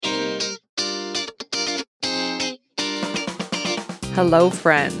Hello,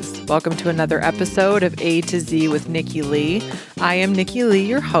 friends. Welcome to another episode of A to Z with Nikki Lee. I am Nikki Lee,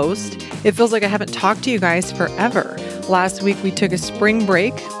 your host. It feels like I haven't talked to you guys forever. Last week, we took a spring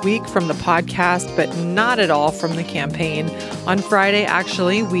break week from the podcast, but not at all from the campaign. On Friday,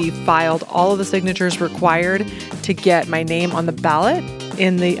 actually, we filed all of the signatures required to get my name on the ballot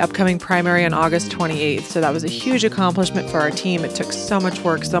in the upcoming primary on August 28th. So that was a huge accomplishment for our team. It took so much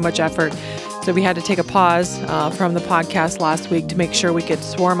work, so much effort. So we had to take a pause from the podcast last week to make sure we could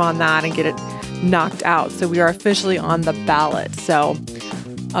swarm on that and get it knocked out. So we are officially on the ballot. So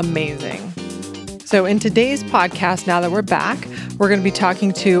amazing. So in today's podcast, now that we're back, we're going to be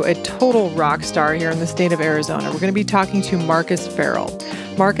talking to a total rock star here in the state of Arizona. We're going to be talking to Marcus Ferrell.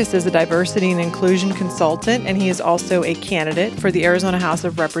 Marcus is a diversity and inclusion consultant, and he is also a candidate for the Arizona House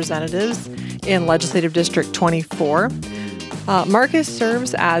of Representatives in Legislative District 24. Marcus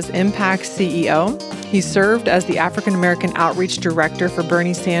serves as Impact CEO. He served as the African American Outreach Director for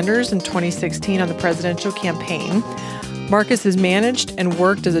Bernie Sanders in 2016 on the presidential campaign. Marcus has managed and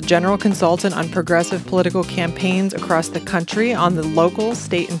worked as a general consultant on progressive political campaigns across the country on the local,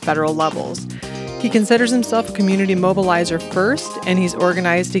 state, and federal levels. He considers himself a community mobilizer first, and he's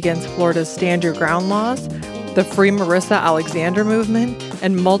organized against Florida's Stand Your Ground laws, the Free Marissa Alexander movement,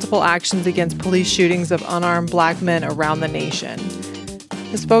 and multiple actions against police shootings of unarmed Black men around the nation.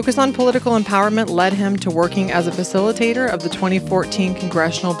 His focus on political empowerment led him to working as a facilitator of the 2014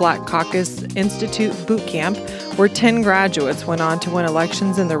 Congressional Black Caucus Institute Boot Camp, where 10 graduates went on to win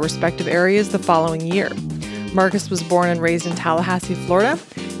elections in their respective areas the following year. Marcus was born and raised in Tallahassee, Florida.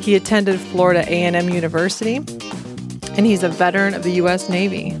 He attended Florida A&M University, and he's a veteran of the U.S.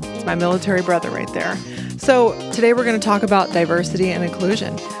 Navy. It's my military brother right there. So today we're going to talk about diversity and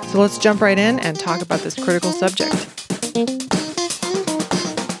inclusion. So let's jump right in and talk about this critical subject.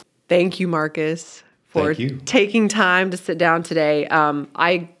 Thank you, Marcus, for taking time to sit down today.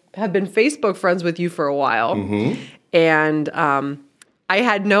 I have been Facebook friends with you for a while, and I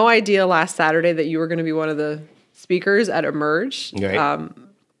had no idea last Saturday that you were going to be one of the speakers at Emerge. Right.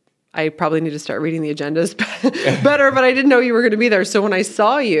 I probably need to start reading the agendas better, but I didn't know you were going to be there. So when I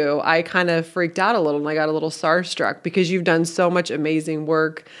saw you, I kind of freaked out a little, and I got a little starstruck because you've done so much amazing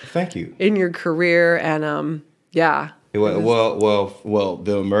work. Thank you. In your career, and yeah. Well,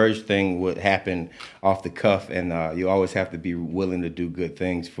 the Emerge thing would happen off the cuff, and you always have to be willing to do good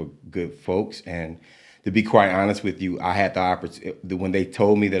things for good folks. And to be quite honest with you, I had the opportunity when they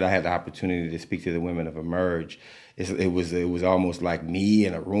told me that I had the opportunity to speak to the women of Emerge. It was almost like me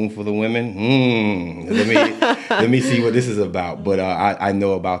in a room full of women. Let me see what this is about. But I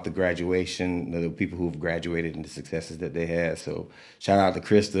know about the graduation, the people who've graduated and the successes that they had. So shout out to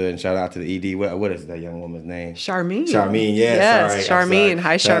Krista and shout out to the ED. What is that young woman's name? Charmaine. Charmaine, yes. Charmaine.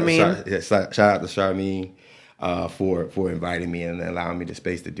 Hi, Charmaine. Shout out to Charmaine for inviting me and allowing me the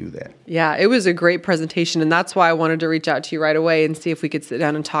space to do that. Yeah, it was a great presentation, and that's why I wanted to reach out to you right away and see if we could sit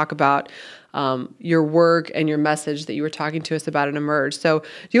down and talk about your work and your message that you were talking to us about at Emerge. So do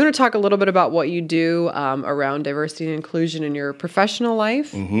you want to talk a little bit about what you do around diversity and inclusion in your professional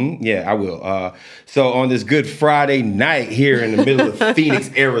life? Yeah, I will. So on this Good Friday night here in the middle of Phoenix,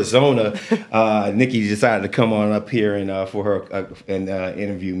 Arizona, Nikki decided to come on up here and for her and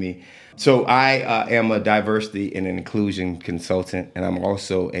interview me. So I am a diversity and inclusion consultant, and I'm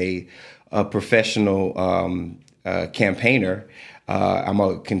also a professional campaigner. I'm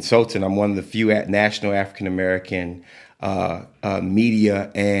a consultant. I'm one of the few national African American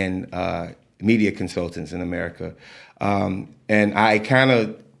media and media consultants in America. And I kind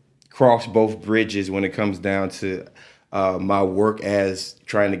of cross both bridges when it comes down to my work as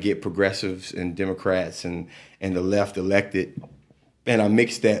trying to get progressives and Democrats and the left elected. And I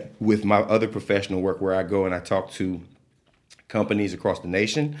mix that with my other professional work where I go and I talk to companies across the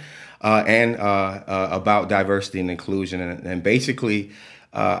nation and about diversity and inclusion. And basically,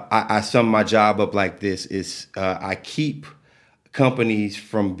 I sum my job up like this is I keep companies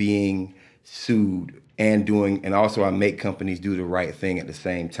from being sued and also I make companies do the right thing at the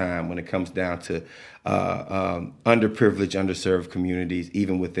same time when it comes down to underprivileged, underserved communities,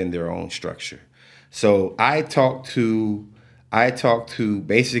 even within their own structure. So I talk to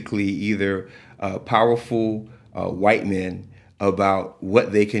basically either powerful white men about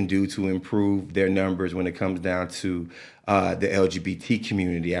what they can do to improve their numbers when it comes down to the LGBT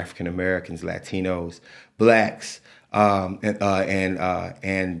community, African Americans, Latinos, Blacks, and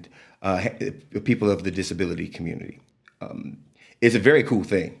people of the disability community. It's a very cool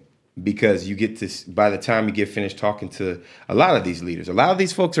thing. Because you get to, by the time you get finished talking to a lot of these leaders, a lot of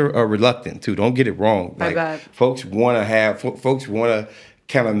these folks are reluctant too. Don't get it wrong. Like, folks want to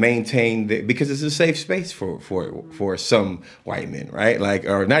kind of maintain because it's a safe space for some white men, right? Like,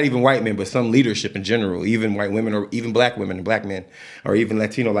 or not even white men, but some leadership in general, even white women or even black women and black men, or even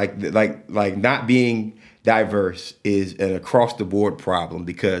Latino, like not being diverse is an across the board problem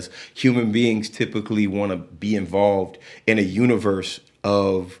because human beings typically want to be involved in a universe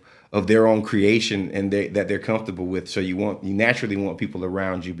of their own creation and that they're comfortable with. So you naturally want people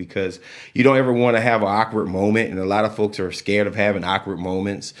around you because you don't ever want to have an awkward moment. And a lot of folks are scared of having awkward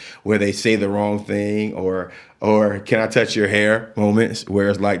moments where they say the wrong thing or can I touch your hair moments where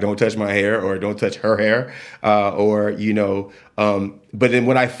it's like, don't touch my hair or don't touch her hair. But then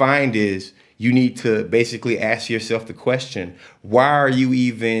what I find is you need to basically ask yourself the question, why are you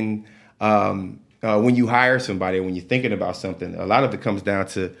even, when you hire somebody, when you're thinking about something, a lot of it comes down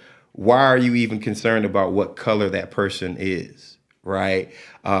to, why are you even concerned about what color that person is, right?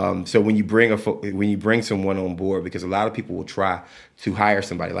 So when you bring someone on board, because a lot of people will try to hire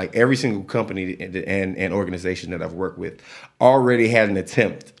somebody, like every single company and organization that I've worked with already had an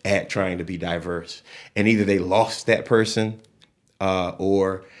attempt at trying to be diverse, and either they lost that person,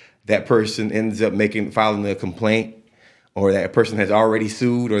 or that person ends up filing a complaint, or that person has already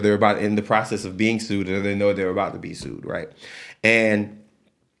sued, or they're about in the process of being sued, or they know they're about to be sued, right? And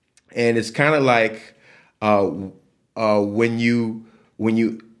it's kind of like when you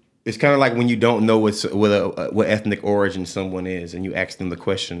it's kind of like when you don't know what ethnic origin someone is, and you ask them the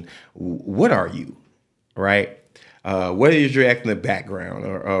question, "What are you?" Right? What is your ethnic background,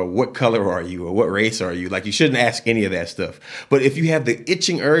 or what color are you, or what race are you? Like, you shouldn't ask any of that stuff. But if you have the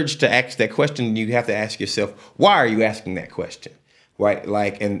itching urge to ask that question, you have to ask yourself, why are you asking that question, right?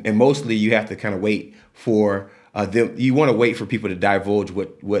 Like, and mostly you have to kind of wait for you want to wait for people to divulge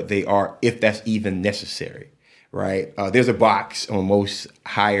what they are, if that's even necessary, right? There's a box on most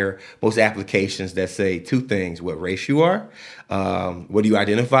applications that say two things: what race you are, what do you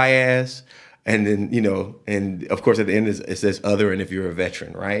identify as, and then, and of course at the end it says other, and if you're a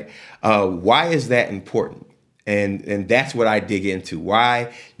veteran, right? Why is that important? And that's what I dig into.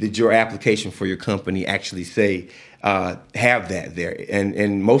 Why did your application for your company actually say have that there?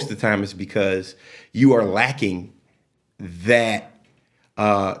 And most of the time it's because you are lacking that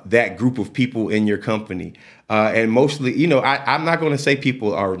group of people in your company. And mostly, I'm not going to say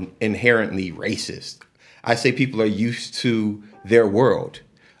people are inherently racist. I say people are used to their world.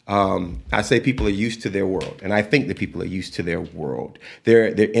 I say people are used to their world, and I think that people are used to their world. They're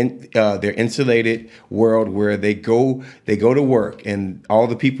in their insulated world where they go to work, and all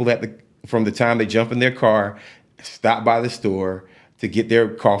the people from the time they jump in their car, stop by the store to get their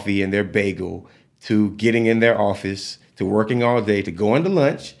coffee and their bagel, to getting in their office, to working all day, to going to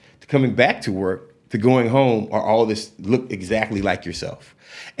lunch, to coming back to work, to going home, are all this look exactly like yourself.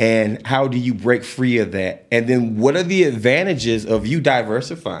 And how do you break free of that? And then what are the advantages of you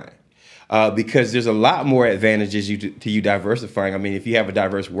diversifying? Because there's a lot more advantages to you diversifying. I mean, if you have a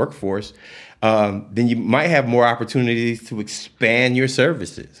diverse workforce, then you might have more opportunities to expand your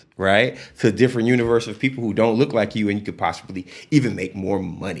services, right? To a different universe of people who don't look like you, and you could possibly even make more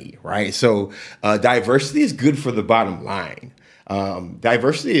money, right? So diversity is good for the bottom line.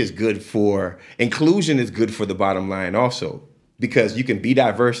 Diversity is good for inclusion, is good for the bottom line also, because you can be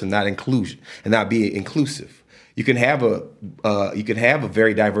diverse and not be inclusive. You can have a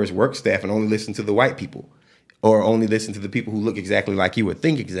very diverse work staff and only listen to the white people, or only listen to the people who look exactly like you or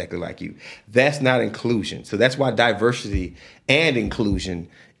think exactly like you. That's not inclusion. So that's why diversity and inclusion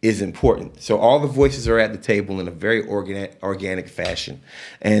is important. So all the voices are at the table in a very organic fashion,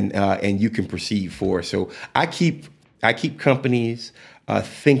 and you can proceed forward. So I keep companies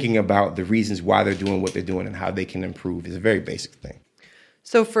thinking about the reasons why they're doing what they're doing and how they can improve. Is a very basic thing.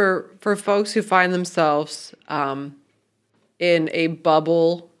 So for folks who find themselves in a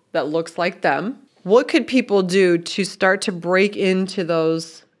bubble that looks like them, what could people do to start to break into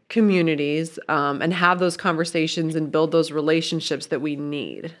those communities and have those conversations and build those relationships that we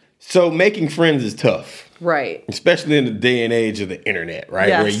need? So making friends is tough. Right. Especially in the day and age of the internet, right?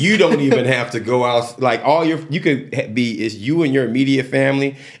 Yes. Where you don't even have to go out, like you could be, it's you and your immediate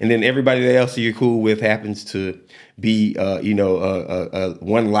family, and then everybody else you're cool with happens to be,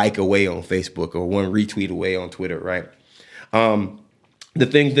 one like away on Facebook or one retweet away on Twitter, right? The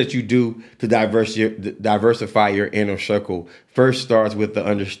things that you do to diversify your inner circle first starts with the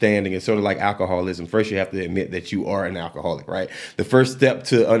understanding. It's sort of like alcoholism. First, you have to admit that you are an alcoholic, right? The first step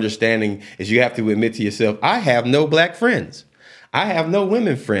to understanding is you have to admit to yourself, I have no black friends. I have no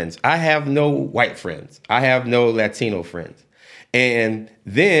women friends. I have no white friends. I have no Latino friends. And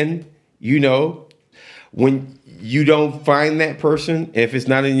then, when you don't find that person, if it's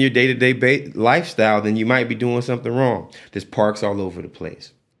not in your day-to-day lifestyle, then you might be doing something wrong. There's parks all over the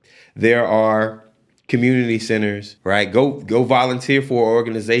place. There are community centers, right? Go volunteer for an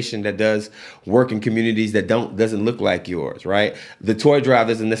organization that does work in communities that doesn't look like yours, right? The toy drive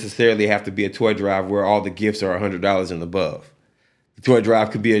doesn't necessarily have to be a toy drive where all the gifts are $100 and above. The toy drive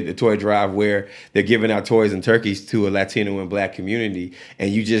could be a toy drive where they're giving out toys and turkeys to a Latino and Black community,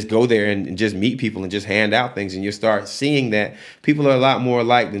 and you just go there and just meet people and just hand out things, and you start seeing that people are a lot more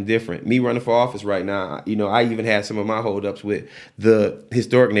alike than different. Me running for office right now, I even had some of my holdups with the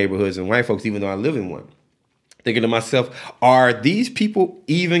historic neighborhoods and white folks, even though I live in one. Thinking to myself, are these people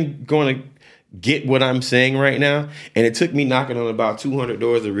even going to get what I'm saying right now? And it took me knocking on about 200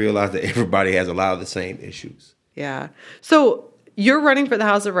 doors to realize that everybody has a lot of the same issues. Yeah. So you're running for the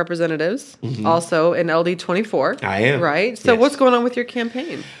House of Representatives, also in LD 24. I am. Right? So yes. What's going on with your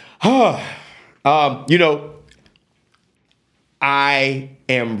campaign? I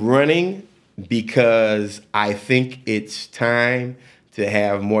am running because I think it's time to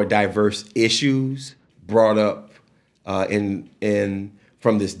have more diverse issues brought up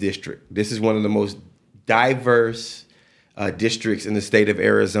from this district. This is one of the most diverse districts in the state of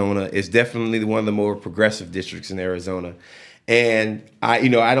Arizona. It's definitely one of the more progressive districts in Arizona. And I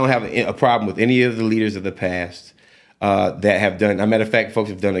don't have a problem with any of the leaders of the past that have done. As a matter of fact, folks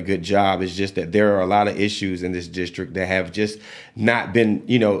have done a good job. It's just that there are a lot of issues in this district that have just not been,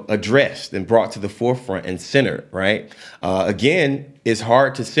 addressed and brought to the forefront and centered. Right? Again, it's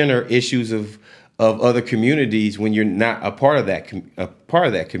hard to center issues of other communities when you're not a part of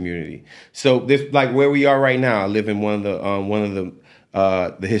that community. So this, like where we are right now, I live in one of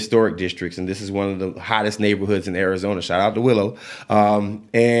the historic districts, and this is one of the hottest neighborhoods in Arizona. Shout out to Willow.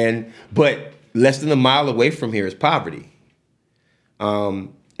 But less than a mile away from here is poverty.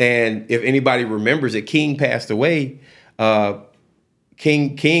 And if anybody remembers it, King passed away.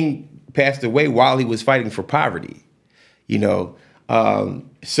 King passed away while he was fighting for poverty.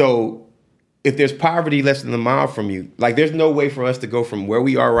 So if there's poverty less than a mile from you, like there's no way for us to go from where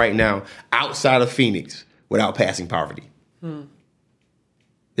we are right now outside of Phoenix without passing poverty.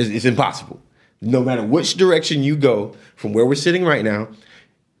 It's impossible. No matter which direction you go from where we're sitting right now,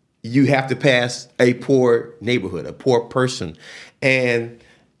 you have to pass a poor neighborhood, a poor person. And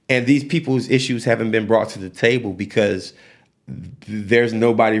these people's issues haven't been brought to the table because there's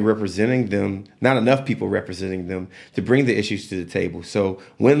nobody representing them, not enough people representing them to bring the issues to the table. So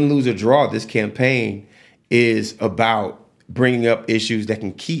win, lose, or draw, this campaign is about bringing up issues that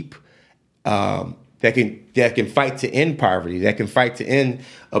can keep, that can fight to end poverty, that can fight to end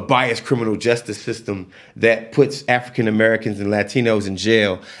a biased criminal justice system that puts African Americans and Latinos in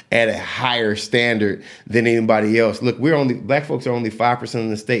jail at a higher standard than anybody else. Look, Black folks are only 5% in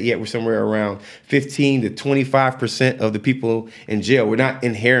the state, yet we're somewhere around 15 to 25% of the people in jail. We're not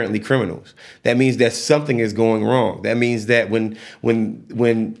inherently criminals. That means that something is going wrong. That means that when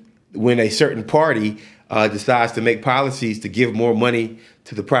a certain party decides to make policies to give more money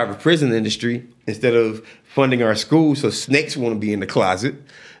to the private prison industry instead of funding our schools so snakes won't be in the closet,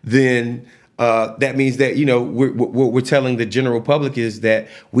 then that means that, what we're telling the general public is that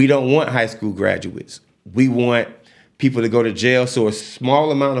we don't want high school graduates. We want people to go to jail so a small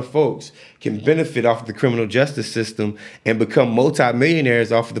amount of folks can benefit off of the criminal justice system and become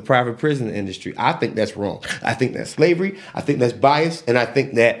multimillionaires off of the private prison industry. I think that's wrong. I think that's slavery. I think that's bias. And I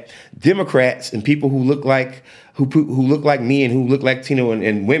think that Democrats and people who look like me and who look like Latino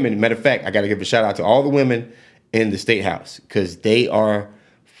and women, matter of fact, I got to give a shout out to all the women in the State House because they are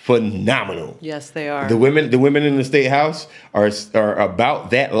phenomenal. Yes, they are. The women in the State House are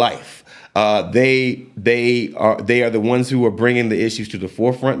about that life. They are the ones who are bringing the issues to the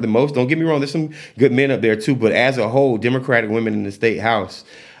forefront the most. Don't get me wrong, there's some good men up there too, but as a whole, Democratic women in the State House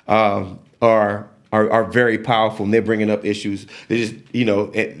are very powerful, and they're bringing up issues. They just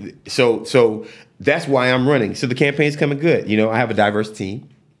so that's why I'm running. So the campaign's coming good. I have a diverse team.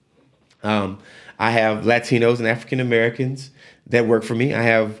 I have Latinos and African Americans that work for me. I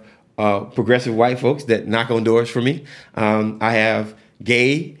have progressive white folks that knock on doors for me. I have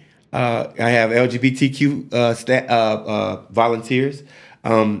gay. I have LGBTQ volunteers.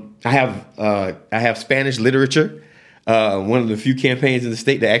 I have Spanish literature. One of the few campaigns in the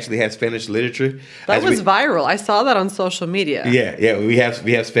state that actually had Spanish literature. That was viral. I saw that on social media. Yeah, we have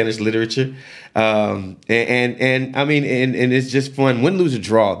Spanish literature, and it's just fun. Win, lose, or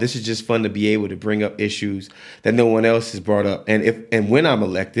draw. This is just fun to be able to bring up issues that no one else has brought up. And when I'm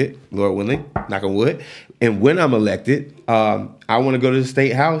elected, Lord willing, knock on wood, and when I'm elected, I want to go to the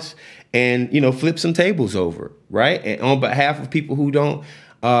State House and flip some tables over, right? And on behalf of people who don't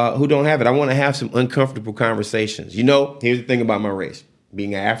who don't have it. I want to have some uncomfortable conversations. You know, here's the thing about my race.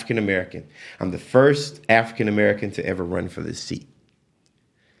 Being an African American, I'm the first African American to ever run for this seat.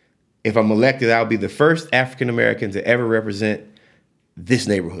 If I'm elected, I'll be the first African American to ever represent this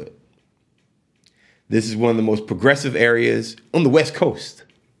neighborhood. This is one of the most progressive areas on the West Coast.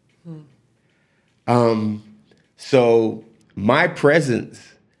 So my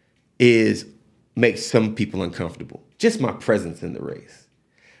presence makes some people uncomfortable. Just my presence in the race,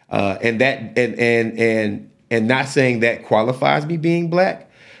 and not saying that qualifies me being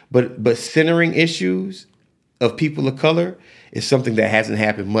black, but centering issues of people of color is something that hasn't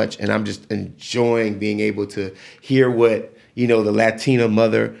happened much, and I'm just enjoying being able to hear what the Latina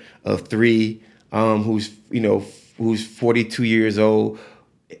mother of three, who's 42 years old,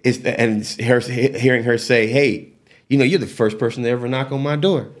 hearing her say, "Hey, you're the first person to ever knock on my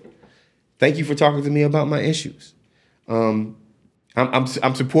door. Thank you for talking to me about my issues. I'm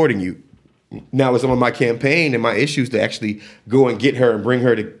supporting you." Now it's on my campaign and my issues to actually go and get her and bring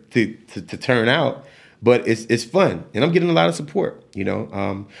her to turn out. But it's fun, and I'm getting a lot of support. We've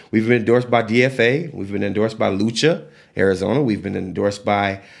been endorsed by DFA. We've been endorsed by Lucha, Arizona. We've been endorsed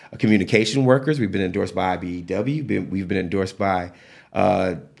by communication workers. We've been endorsed by IBEW. We've been endorsed by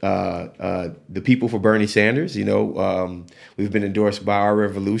the people for Bernie Sanders. We've been endorsed by Our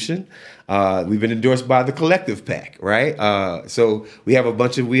Revolution. We've been endorsed by the Collective PAC, right? So we have a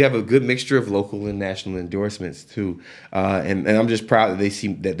good mixture of local and national endorsements too. And I'm just proud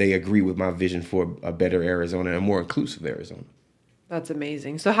that they agree with my vision for a better Arizona and a more inclusive Arizona. That's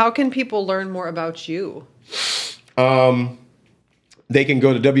amazing. So how can people learn more about you? They can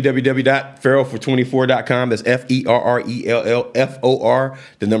go to www.ferrellfor24.com. That's FERRELLFOR,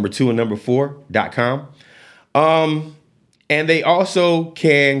 the number 2 and number 4.com. And they also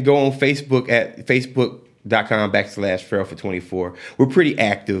can go on Facebook at facebook.com/Ferrell for24. We're pretty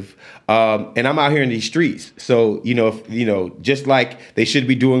active. And I'm out here in these streets. So, just like they should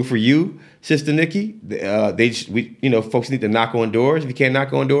be doing for you, Sister Nikki, folks need to knock on doors. If you can't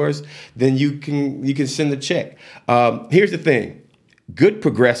knock on doors, then you can send a check. Here's the thing. Good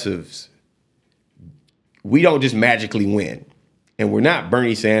progressives, we don't just magically win. And we're not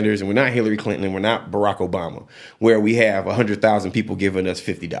Bernie Sanders, and we're not Hillary Clinton, and we're not Barack Obama, where we have 100,000 people giving us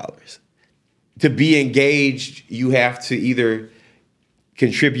 $50. To be engaged, you have to either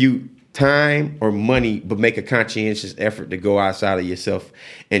contribute time or money, but make a conscientious effort to go outside of yourself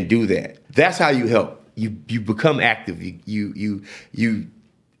and do that. That's how you help. You become active. You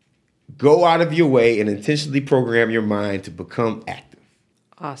go out of your way and intentionally program your mind to become active.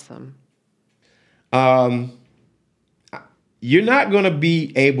 Awesome. You're not going to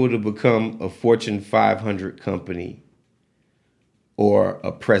be able to become a Fortune 500 company or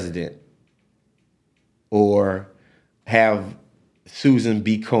a president or have Susan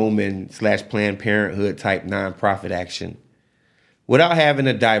B. Komen / Planned Parenthood type nonprofit action without having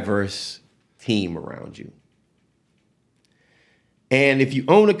a diverse team around you. And if you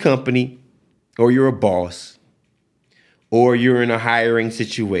own a company or you're a boss or you're in a hiring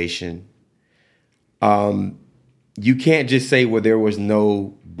situation, you can't just say, well, there was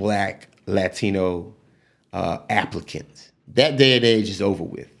no Black, Latino applicants. That day and age is over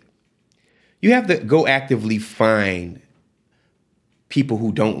with. You have to go actively find people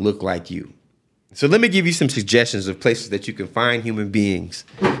who don't look like you. So let me give you some suggestions of places that you can find human beings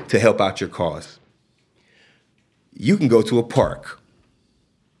to help out your cause. You can go to a park.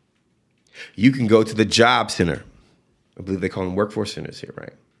 You can go to the job center. I believe they call them workforce centers here,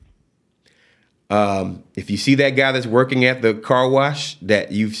 right? If you see that guy that's working at the car wash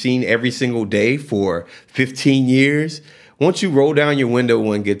that you've seen every single day for 15 years, won't you roll down your window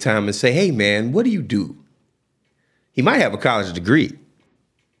one good time and say, hey, man, what do you do? He might have a college degree.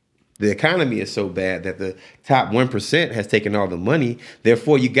 The economy is so bad that the top 1% has taken all the money.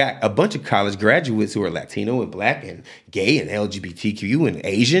 Therefore, you got a bunch of college graduates who are Latino and Black and gay and LGBTQ and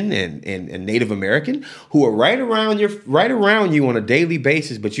Asian and Native American who are right around you on a daily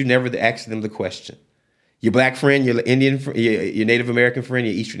basis, but you never ask them the question. Your Black friend, your Indian, your Native American friend,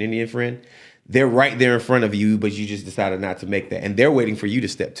 your Eastern Indian friend, they're right there in front of you, but you just decided not to make that. And they're waiting for you to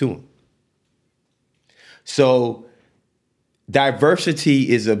step to them. So diversity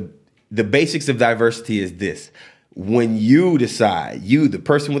is the basics of diversity is this. When you decide, the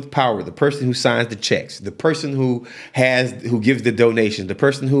person with power, the person who signs the checks, the person who gives the donations, the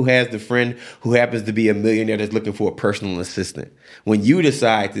person who has the friend who happens to be a millionaire that's looking for a personal assistant, when you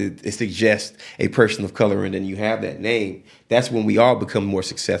decide to suggest a person of color and then you have that name, that's when we all become more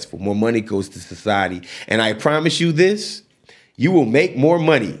successful. More money goes to society. And I promise you this, you will make more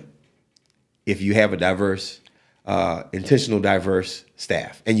money if you have a diverse intentional, diverse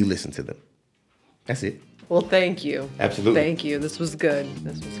staff, and you listen to them. That's it. Well, thank you. Absolutely. Thank you. This was good.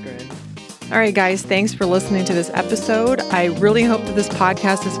 All right, guys, thanks for listening to this episode. I really hope that this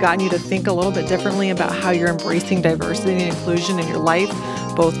podcast has gotten you to think a little bit differently about how you're embracing diversity and inclusion in your life,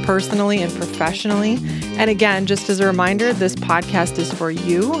 both personally and professionally. And again, just as a reminder, this podcast is for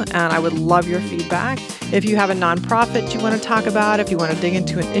you, and I would love your feedback. If you have a nonprofit you want to talk about, if you want to dig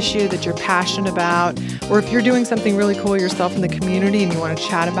into an issue that you're passionate about, or if you're doing something really cool yourself in the community and you want to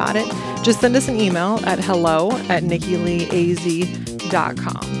chat about it, just send us an email at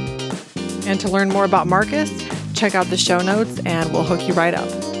hello@nikkileeaz.com. And to learn more about Marcus, check out the show notes and we'll hook you right up.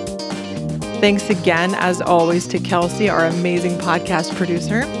 Thanks again, as always, to Kelsey, our amazing podcast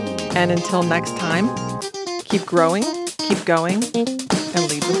producer. And until next time, keep growing, keep going, and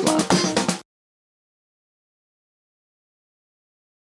lead with love.